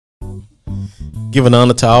Giving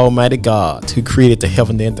honor to Almighty God, who created the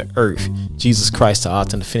heaven and the earth. Jesus Christ, the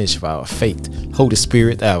author and the finisher of our faith. Holy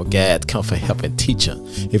Spirit, our guide, comfort, help, and teacher.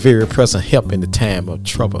 A very present help in the time of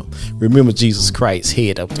trouble. Remember Jesus Christ,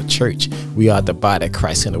 head of the church. We are the body of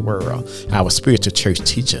Christ in the world. Our spiritual church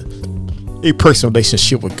teacher. A personal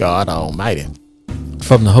relationship with God Almighty.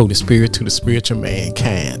 From the Holy Spirit to the spiritual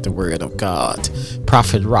mankind, the Word of God.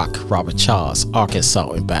 Prophet Rock, Robert Charles,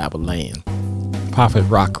 Arkansas in Bible land. Prophet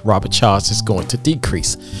Rock, Robert Charles is going to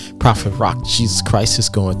decrease. Prophet Rock, Jesus Christ is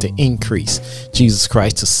going to increase. Jesus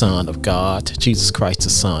Christ, the Son of God. Jesus Christ, the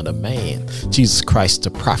Son of Man. Jesus Christ,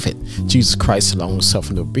 the Prophet. Jesus Christ, the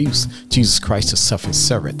long-suffering abuse. Jesus Christ, the suffering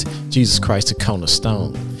servant. Jesus Christ, the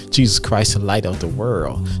cornerstone. Jesus Christ, the light of the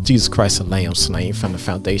world. Jesus Christ, the Lamb slain from the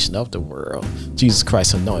foundation of the world. Jesus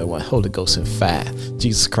Christ, anointed one, Holy Ghost and fire.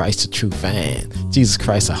 Jesus Christ, the true vine. Jesus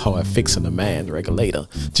Christ, a heart fixing the mind regulator.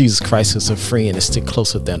 Jesus Christ is a friend and stick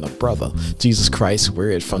closer than a brother. Jesus Christ,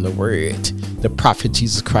 word from the word. The prophet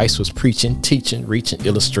Jesus Christ was preaching, teaching, reaching,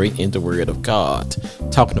 illustrating the word of God,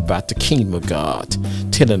 talking about the kingdom of God,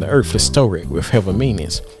 telling the earthly story with heaven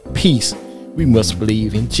meanings. Peace, we must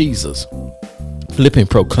believe in Jesus. Philippians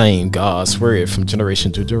proclaim God's word from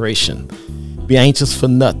generation to generation. Be anxious for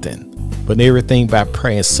nothing, but in everything by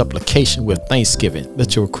prayer and supplication with thanksgiving.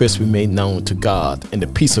 Let your requests be made known to God, and the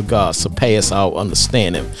peace of God surpass all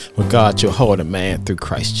understanding. Will guard your heart and mind through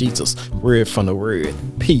Christ Jesus. Word from the word.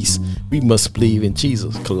 Peace. We must believe in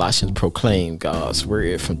Jesus. Colossians proclaim God's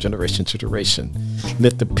word from generation to generation.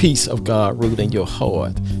 Let the peace of God rule in your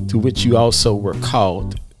heart, to which you also were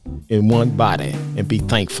called in one body, and be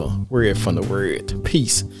thankful. Word from the word.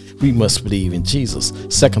 Peace. We must believe in Jesus.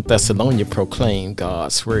 2 Thessalonians proclaim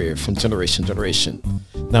God's word from generation to generation.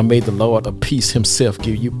 Now may the Lord of peace himself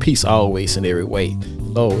give you peace always in every way. The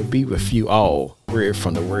Lord be with you all. Word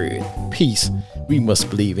from the word. Peace. We must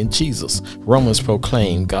believe in Jesus. Romans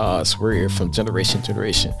proclaim God's word from generation to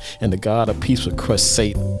generation. And the God of peace will crush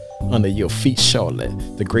Satan under your feet shortly.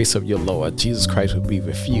 The grace of your Lord Jesus Christ will be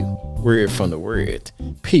with you. Word from the word.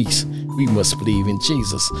 Peace. We must believe in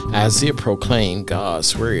Jesus. Isaiah proclaimed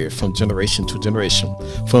God's word from generation to generation.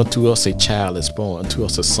 For unto us a child is born, unto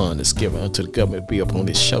us a son is given, unto the government be upon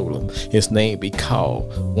his shoulder. His name be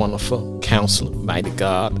called Wonderful, Counselor, Mighty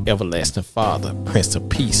God, Everlasting Father, Prince of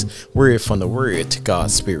Peace. Word from the word to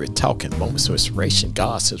God's Spirit talking. Moments of inspiration,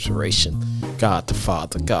 God's inspiration. God the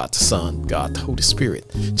Father, God the Son, God the Holy Spirit.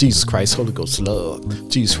 Jesus Christ, Holy Ghost love.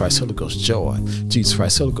 Jesus Christ, Holy Ghost joy. Jesus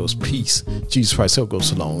Christ, Holy Ghost peace. Jesus Christ, Holy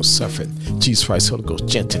Ghost long suffering. Jesus Christ, Holy Ghost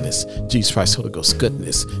gentleness. Jesus Christ, Holy Ghost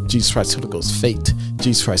goodness. Jesus Christ, Holy Ghost faith.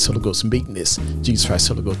 Jesus Christ, Holy Ghost meekness. Jesus Christ,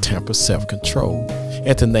 Holy Ghost temper, self-control.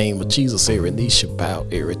 At the name of Jesus, every knee shall bow,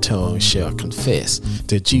 every tongue shall confess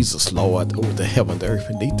that Jesus, Lord, over the heaven, the earth,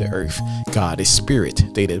 beneath the earth. God is spirit.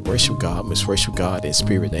 They that worship God must worship God in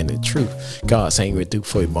spirit and in truth. God's anger do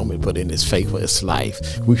for a moment, but in his favor is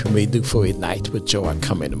life. We may do for a night, but joy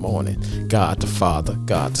come in the morning. God the Father,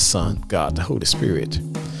 God the Son, God the Holy Spirit.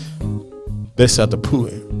 Blessed are the poor.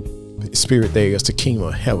 The Spirit there is the kingdom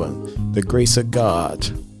of heaven. The grace of God.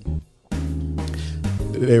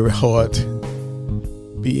 Let every heart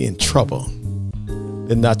be in trouble.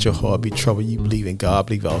 Let not your heart be troubled. You believe in God,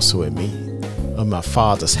 believe also in me. Of my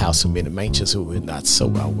Father's house are many mansions, who were not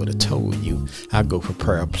so, I would have told you. I go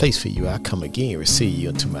prepare a place for you. I come again, receive you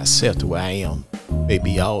unto myself, to where I am may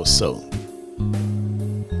be also.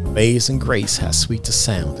 Amazing grace, how sweet the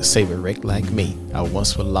sound to save a wreck like me. I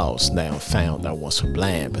once was lost, now I'm found. I once was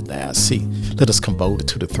blind, but now I see. Let us come boldly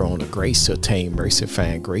to the throne of grace to attain mercy,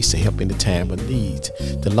 find grace to help in the time of need.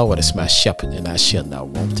 The Lord is my shepherd, and I shall not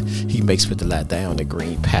want. He makes me to lie down in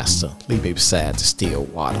green pasture, lead me beside the still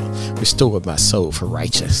water. Restore my soul for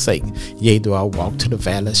righteousness' sake. Yea, do I walk to the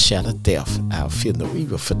valley of shadow of death, I'll fear no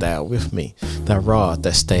evil, for thou with me. Thy rod,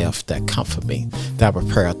 thy staff, that comfort me. Thou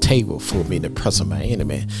prepare a table for me in the presence of my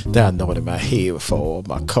enemy. Thou anointed my head with oil,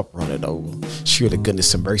 my cup runneth over. Surely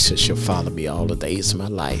goodness and mercy shall follow me all the days of my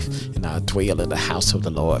life, and I'll dwell in the house of the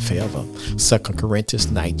Lord forever. 2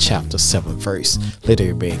 Corinthians 9, chapter 7, verse. Let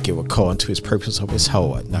every man give according to his purpose of his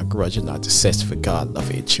heart, not grudging, not dissessing, for God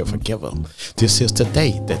loveth and shall forgive him. This is the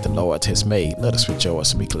day that the Lord has made. Let us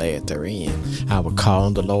rejoice and be glad therein. I will call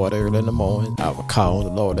on the Lord early in the morning. I will call on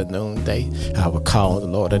the Lord at noonday. I will call on the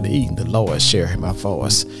Lord in the evening. The Lord shall hear my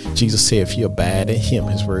voice. Jesus said, if you abide in him,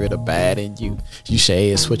 his word abide in you. You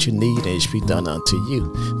shall ask what you need, and it shall be done unto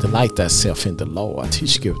you. Delight thyself in the Lord. He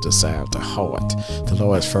shall give a desire of the heart. The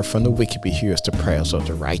Lord is far from the wicked, but hears the prayers of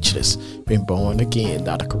the righteous. Been born again,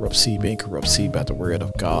 not a corrupt seed, being corrupt seed by the word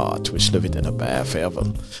of God, which liveth and abide forever.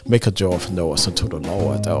 Make a joyful noise unto the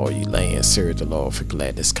Lord, all ye lands. Serve the Lord for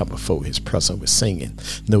gladness, come before his presence with singing.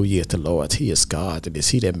 Know ye the Lord, he is God, it is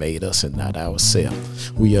he that made us and not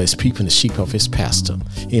ourselves. We are his people and the sheep of his pasture.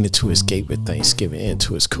 Into his gate with thanksgiving,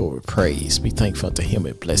 into his court with praise. Be thankful unto him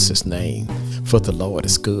and bless his name. For the Lord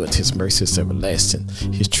is good, his mercy is everlasting,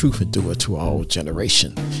 his truth endureth to all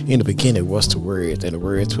generation. In the beginning was the Word, and the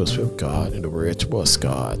Word was with God, and the Word was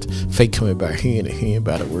God. Faith coming by hearing, and hearing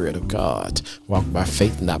by the word of God. Walk by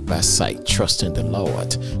faith, not by sight. Trust in the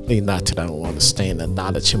Lord. Lean not to thy own understanding.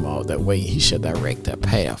 Acknowledge him all that way, he shall direct thy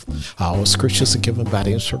path. All scriptures are given by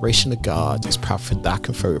the inspiration of God. This prophet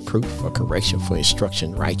doctrine for reproof, for correction, for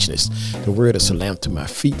instruction, righteousness. The word is a lamp to my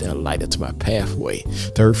feet and a light unto my pathway.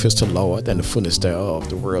 The earth is the Lord, and the fullness thereof,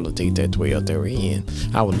 the world of they that dwell therein.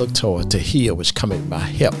 I will look toward the hill which cometh my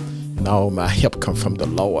help. And all my help come from the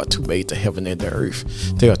Lord who made the heaven and the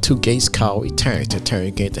earth. There are two gates called eternity, turn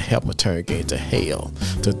again to help, and turn again to hell.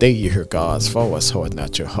 Today you hear God's voice, heart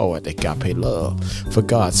not your heart, agape love. For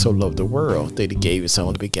God so loved the world that he gave his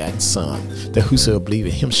only begotten Son, that whosoever believe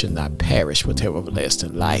in him should not perish but have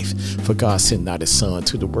everlasting life. For God sent not his Son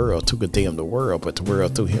to the world to condemn the world, but the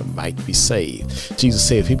world through him might be saved. Jesus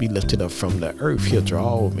said if he be lifted up from the earth, he'll draw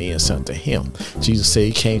all men unto him. Jesus said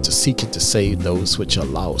he came to seek and to save those which are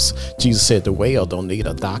lost. Jesus said the well don't need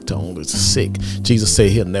a doctor, only the sick. Jesus said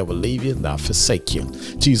he'll never leave you, not forsake you.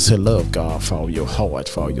 Jesus said love God for all your heart,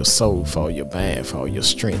 for all your soul, for all your mind, for all your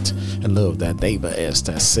strength, and love thy neighbor as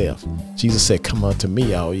thyself. Jesus said come unto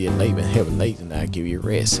me, all ye labor and heavy laden, and I'll give you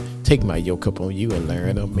rest. Take my yoke upon you and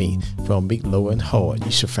learn of me. For I'm meek, low, and hard.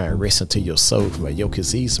 You shall find rest unto your soul. For my yoke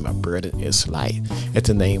is easy, my burden is light. At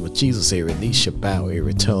the name of Jesus, every knee shall bow,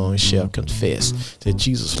 every tongue shall confess that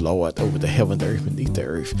Jesus Lord over the heaven, the earth, beneath the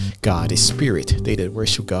earth. God is spirit. They that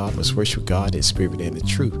worship God must worship God in spirit and in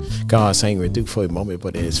truth. God's anger do for a moment,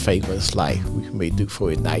 but in his favor is life. We may do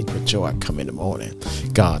for a night, but joy come in the morning.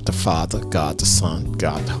 God the Father, God the Son,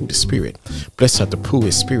 God the Holy Spirit. Blessed are the poor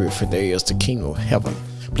in spirit, for there is the kingdom of heaven.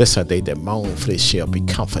 Blessed are they that mourn, for they shall be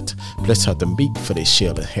comforted. Blessed are the meek, for they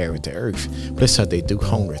shall inherit the earth. Blessed are they do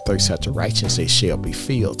hunger and thirst after righteousness, they shall be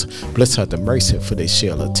filled. Blessed are the merciful, for they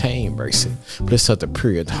shall attain mercy. Blessed are the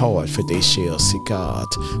pure in heart, for they shall see God.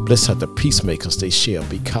 Blessed are the peacemakers, they shall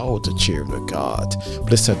be called the children of God.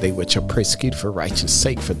 Blessed are they which are persecuted for righteousness'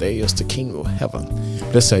 sake, for theirs is the kingdom of heaven.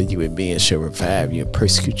 Blessed are you when men shall revive you and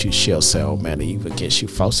persecute you, shall say all manner of evil against you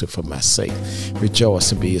falsely for my sake.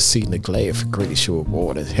 Rejoice and be exceedingly glad, for great is your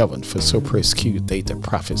reward in heaven. For so persecuted they the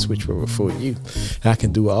prophets which were before you. I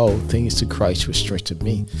can do all things to Christ which strengthened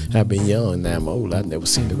me. I've been young, now I'm old. I've never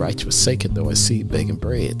seen the righteous forsaken, though I see begging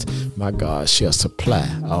bread. My God shall supply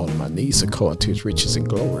all of my needs according to his riches and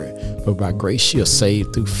glory. For by grace you are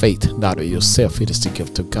saved through faith, not of yourself, it is the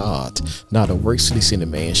gift of God, not of works, lest any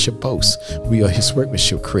man should boast. We are his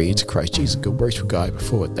workmanship, created to Christ Jesus, good works with God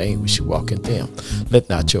before ordained we should walk in them. Let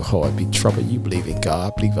not your heart be troubled. You believe in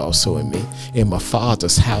God, believe also in me. In my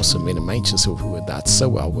Father's house are many mansions, so if it were not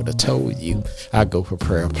so, I would have told you. I go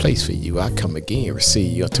prepare a place for you. I come again,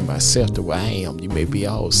 receive you unto myself, the way I am, you may be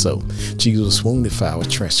also. Jesus was wounded for our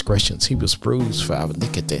transgressions, he was bruised for our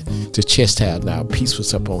iniquity. The chastisement of our peace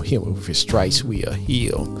was upon him, with his stripes we are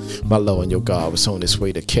healed. My Lord and your God was on his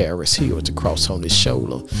way to carry us here with the cross on his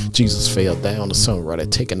shoulder. Jesus fell down, the songwriter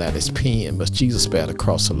taking out his pen, but Jesus bare the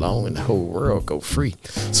cross alone and the whole world go free.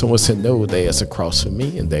 Someone said, no, there's a cross for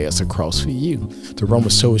me and there's a cross for you. The Roman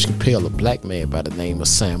soldiers compelled a black man by the name of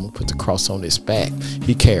Samuel, put the cross on his back.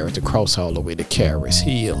 He carried the cross all the way to Calvary's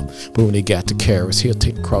Hill. But when he got to Calvary's Hill,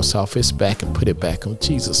 take the cross off his back and put it back on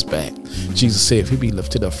Jesus' back. Jesus said if he be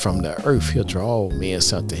lifted up from the earth, he'll draw all men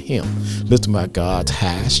unto him. Lift my God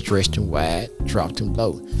high, stretched and wide, dropped him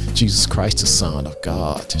low. Jesus Christ, the Son of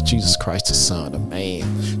God. Jesus Christ, the Son of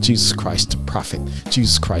man. Jesus Christ, the prophet.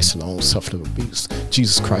 Jesus Christ, the long-suffering abuse.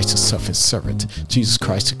 Jesus Christ, the suffering servant. Jesus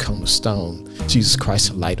Christ, the cornerstone. Jesus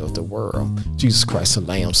Christ, the light of the world. Jesus Christ, the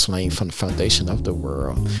lamb slain from the foundation of the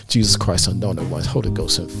world. Jesus Christ, anointed one, Holy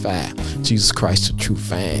Ghost and fire. Jesus Christ, the true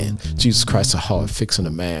vine. Jesus Christ, a heart fixing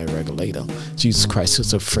a man regulator. Jesus Christ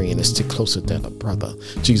is a friend and stick closer than a brother.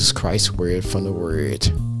 Jesus Christ, word from the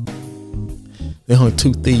word. There hung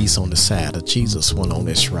two thieves on the side of Jesus, one on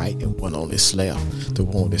his right and one on his left. The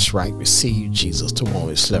one on his right received Jesus, the one on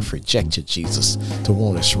his left rejected Jesus. The one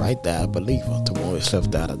on his right died a believer, the one on his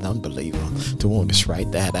left died an unbeliever. The one on his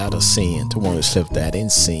right died out of sin, the one on his left died in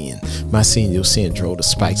sin. My sin, your sin, drove the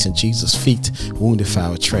spikes in Jesus' feet, wounded for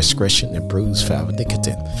our transgression and bruised for our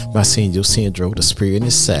iniquity. My sin, your sin, drove the spear in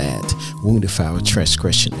his side, wounded for our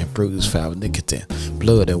transgression and bruised for our iniquity.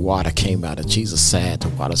 Blood and water came out of Jesus' side. The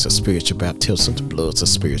water's a spiritual baptism, the blood's a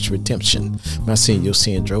spiritual redemption. My sin, your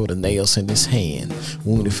sin, drove the nails in his hand,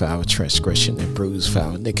 wounded for our transgression and bruised for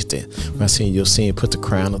our iniquity. My sin, your sin, put the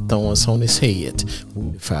crown of thorns on his head,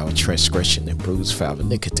 wounded for our transgression and bruised for our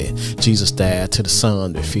iniquity. Jesus died till the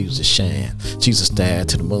sun refused to shine. Jesus died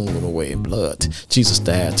till the moon away in blood. Jesus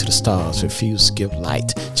died till the stars refused to give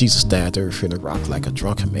light. Jesus died to earth in the rock like a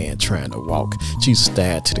drunken man trying to walk. Jesus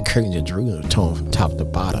died till the curtain in Jerusalem torn from top to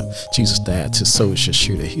bottom. Jesus died till souls should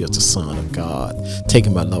sure that he is the Son of God.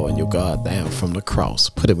 Taking my Lord and your God down from the cross,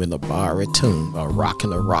 put him in the borrowed tomb, a rock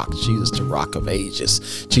in a rock. Jesus, the rock of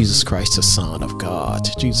ages. Jesus Christ, the Son of God.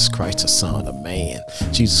 Jesus Christ, the Son of man.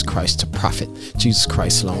 Jesus Christ, the prophet. Jesus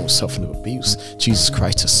Christ, long suffering of abuse. Jesus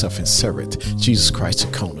Christ, the suffering servant. Jesus Christ,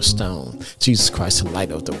 the cornerstone. Jesus Christ, the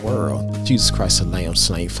light of the world. Jesus Christ, the lamb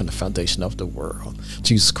slain from the foundation of the world.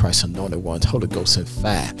 Jesus Christ, anointed one, Holy Ghost and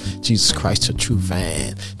fire. Jesus Christ, the true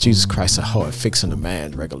vine. Jesus Christ, a heart fixing the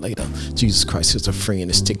mind regulator. Jesus Christ is a friend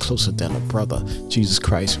that stick closer than a brother. Jesus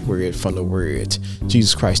Christ, word from the word.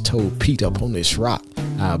 Jesus Christ told Peter, upon this rock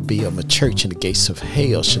I'll build my church, and the gates of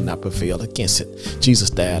hell shall not prevail against it.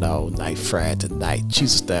 Jesus died all night Friday night.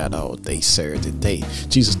 Jesus died all day Saturday day.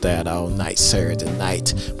 Jesus died all night Saturday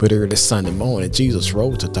night. But early Sunday morning, Jesus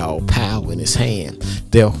rose with all power in his hand.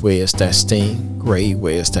 Death, where's that sting? Grave,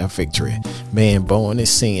 where's that victory? Man born in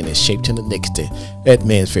sin and shaped in iniquity. That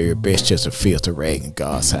man's very best just a filthy rag in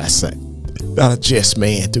God's eyesight. Not a just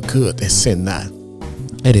man do good and sin not.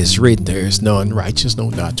 It is written, there is none righteous, no,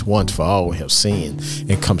 not one, for all have sinned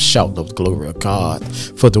and come short of the glory of God.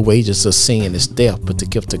 For the wages of sin is death, but the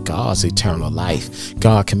gift of God is eternal life.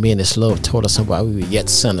 God commended his love toward us, and while we were yet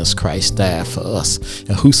sinners, Christ died for us.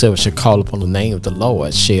 And whosoever shall call upon the name of the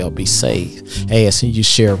Lord shall be saved. Asking, you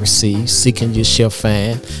shall receive. Seeking, you shall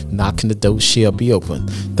find. Knocking, the door shall be open.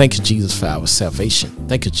 Thank you, Jesus, for our salvation.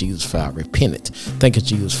 Thank you, Jesus, for our repentance. Thank you,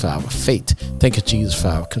 Jesus, for our faith. Thank you, Jesus, for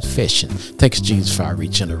our confession. Thank you, Jesus, for our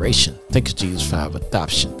regeneration. Thank you, Jesus, for our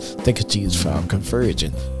adoption. Thank you, Jesus, for our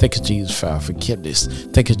conversion. Thank you, Jesus, for our forgiveness.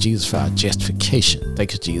 Thank you, Jesus, for our justification.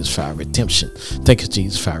 Thank you, Jesus, for our redemption. Thank you,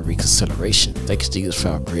 Jesus, for our reconciliation. Thank you, Jesus, for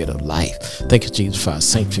our bread of life. Thank you, Jesus, for our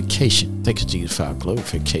sanctification. Thank you, Jesus, for our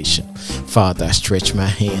glorification. Father, I stretch my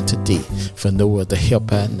hand to thee, for no other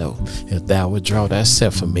help I know. If thou wilt draw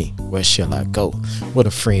thyself from me, where shall I go? What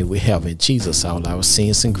a friend we have in Jesus, all our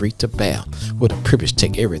sins and grief to bear. What a privilege to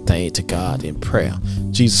take everything to God in prayer.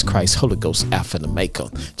 Jesus Christ, Holy Ghost, Alpha and Omega.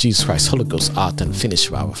 Jesus Christ, Holy Ghost, author and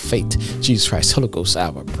finisher of our faith. Jesus Christ, Holy Ghost,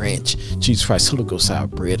 our branch. Jesus Christ, Holy Ghost, our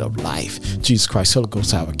bread of life. Jesus Christ, Holy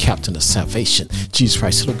Ghost, our captain of salvation. Jesus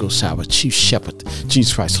Christ, Holy Ghost, our chief shepherd.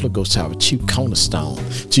 Jesus Christ, Holy Ghost, our chief cornerstone.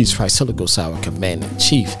 Jesus Christ, Holy Ghost, our commander in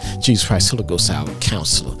chief. Jesus Christ, Holy Ghost, our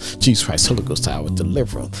counselor. Jesus Christ, Holy Ghost, our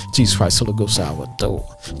deliverer. Jesus Christ, Holy Ghost, our door.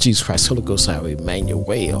 Jesus Christ, Holy Ghost, our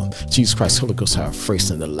Emmanuel. Jesus Christ, Holy Ghost, our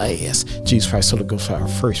first and the last. Jesus Christ, Holy Ghost, our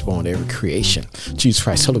firstborn every creation. Jesus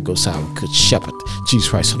Christ, Holy Ghost, our good shepherd. Jesus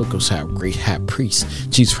Christ, Holy Ghost, our great high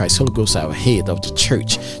priest. Jesus Christ, Holy Ghost, our head of the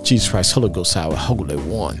church. Jesus Christ, Holy Ghost, our holy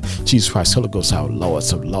one. Jesus Christ, Holy Ghost, our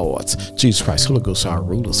lords of lords. Jesus Christ, Holy Ghost, our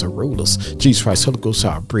rulers of rulers. Jesus Christ, Holy Ghost,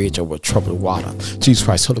 our bridge over troubled water. Jesus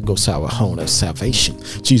Christ, Holy Ghost, our home of salvation.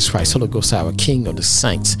 Jesus Christ, Holy Ghost, our King of the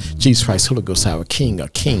saints. Jesus Christ, Holy Ghost, our King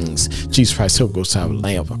of kings. Jesus Christ, Holy Ghost, our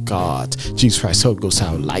Lamb of God. Jesus Christ, Holy Ghost,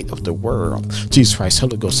 our light of the world. Jesus Christ,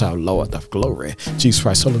 Holy Ghost, our Lord of glory. Jesus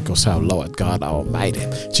Christ, Holy Ghost, our Lord God Almighty.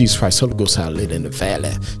 Jesus Christ, Holy Ghost, our lily in the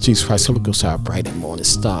valley. Jesus Christ, Holy Ghost, our bright and morning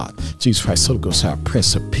star. Jesus Christ, Holy Ghost, our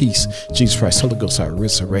Prince of Peace. Jesus Christ, Holy Ghost, our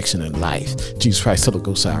resurrection and life. Jesus Christ, Holy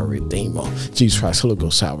Ghost, our Redeemer. Jesus Christ, Holy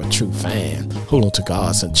Ghost, our true fan. Hold on to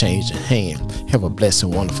God's unchanging hand. Have a blessed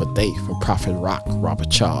and wonderful day from Prophet Rock, Robert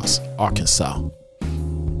Charles, Arkansas.